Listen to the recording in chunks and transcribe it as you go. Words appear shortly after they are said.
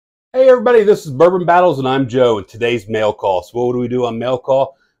Hey everybody, this is Bourbon Battles and I'm Joe, and today's mail call. So what do we do on mail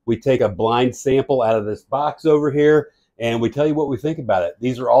call? We take a blind sample out of this box over here and we tell you what we think about it.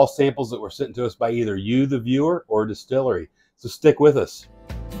 These are all samples that were sent to us by either you, the viewer, or a distillery. So stick with us.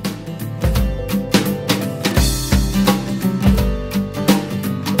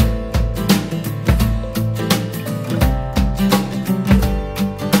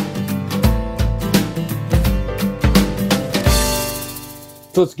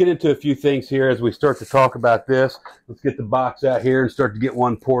 So let's get into a few things here as we start to talk about this. Let's get the box out here and start to get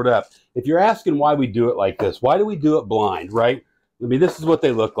one poured up. If you're asking why we do it like this, why do we do it blind, right? I mean, this is what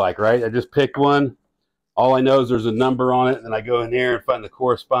they look like, right? I just picked one. All I know is there's a number on it, and I go in there and find the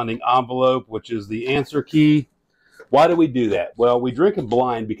corresponding envelope, which is the answer key. Why do we do that? Well, we drink it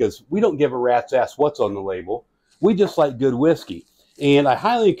blind because we don't give a rat's ass what's on the label. We just like good whiskey. And I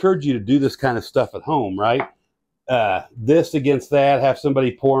highly encourage you to do this kind of stuff at home, right? This against that, have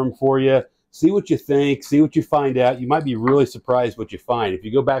somebody pour them for you, see what you think, see what you find out. You might be really surprised what you find. If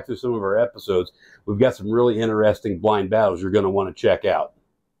you go back through some of our episodes, we've got some really interesting blind battles you're going to want to check out.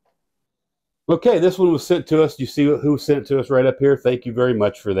 Okay, this one was sent to us. You see who sent it to us right up here? Thank you very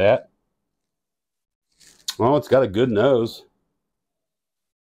much for that. Well, it's got a good nose.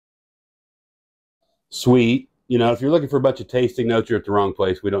 Sweet. You know, if you're looking for a bunch of tasting notes, you're at the wrong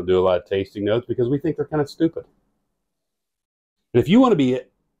place. We don't do a lot of tasting notes because we think they're kind of stupid. And if you want to be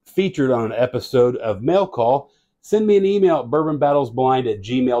featured on an episode of Mail Call, send me an email at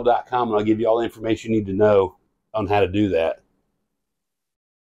bourbonbattlesblind@gmail.com and I'll give you all the information you need to know on how to do that.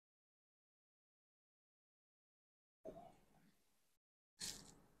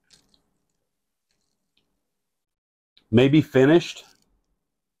 Maybe finished.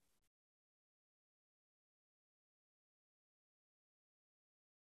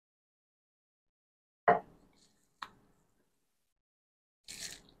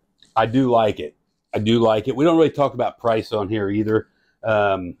 I do like it. I do like it. We don't really talk about price on here either.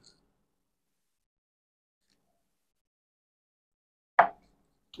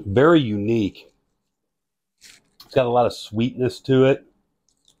 Very unique. It's got a lot of sweetness to it.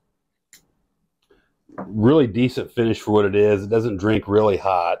 Really decent finish for what it is. It doesn't drink really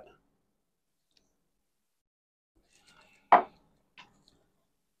hot.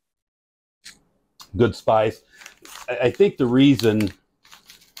 Good spice. I think the reason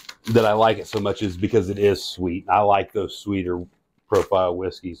that I like it so much is because it is sweet. I like those sweeter profile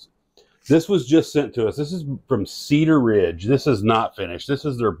whiskeys. This was just sent to us. This is from Cedar Ridge. This is not finished. This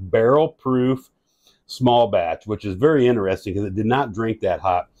is their barrel proof small batch, which is very interesting because it did not drink that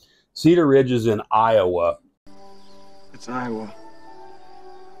hot. Cedar Ridge is in Iowa. It's Iowa.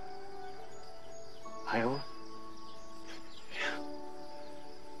 Iowa?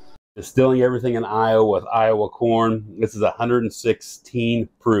 Distilling everything in Iowa with Iowa corn. This is 116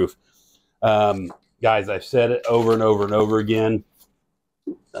 proof. Guys, I've said it over and over and over again.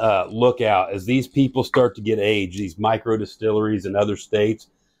 Look out. As these people start to get aged, these micro distilleries in other states,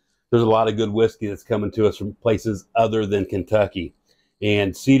 there's a lot of good whiskey that's coming to us from places other than Kentucky.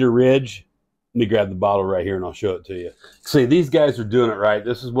 And Cedar Ridge, let me grab the bottle right here and I'll show it to you. See, these guys are doing it right.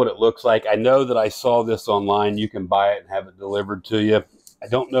 This is what it looks like. I know that I saw this online. You can buy it and have it delivered to you. I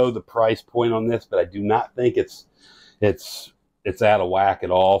don't know the price point on this, but I do not think it's out of whack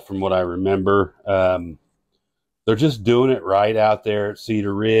at all from what I remember. They're just doing it right out there at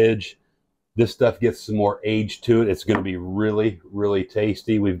Cedar Ridge. This stuff gets some more age to it. It's going to be really, really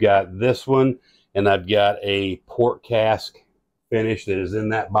tasty. We've got this one, and I've got a port cask finish that is in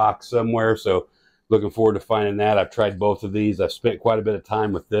that box somewhere. So looking forward to finding that. I've tried both of these. I've spent quite a bit of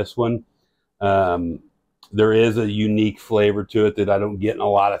time with this one. There is a unique flavor to it that I don't get in a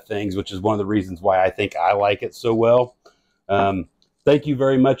lot of things, which is one of the reasons why I think I like it so well. Thank you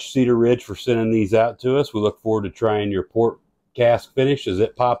very much, Cedar Ridge, for sending these out to us. We look forward to trying your port cask finish as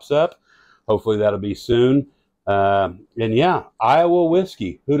it pops up. Hopefully that'll be soon. And yeah, Iowa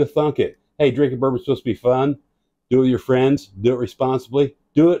whiskey. Who'd have thunk it? Hey, drinking bourbon's supposed to be fun. Do it with your friends. Do it responsibly.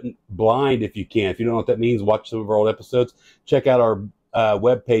 Do it blind if you can. If you don't know what that means, watch some of our old episodes. Check out our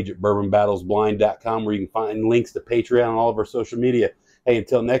webpage at bourbonbattlesblind.com where you can find links to Patreon and all of our social media. Hey,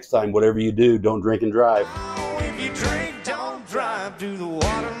 until next time, whatever you do, don't drink and drive. If you drink, don't drive, do the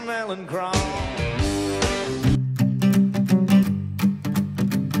watermelon crawl.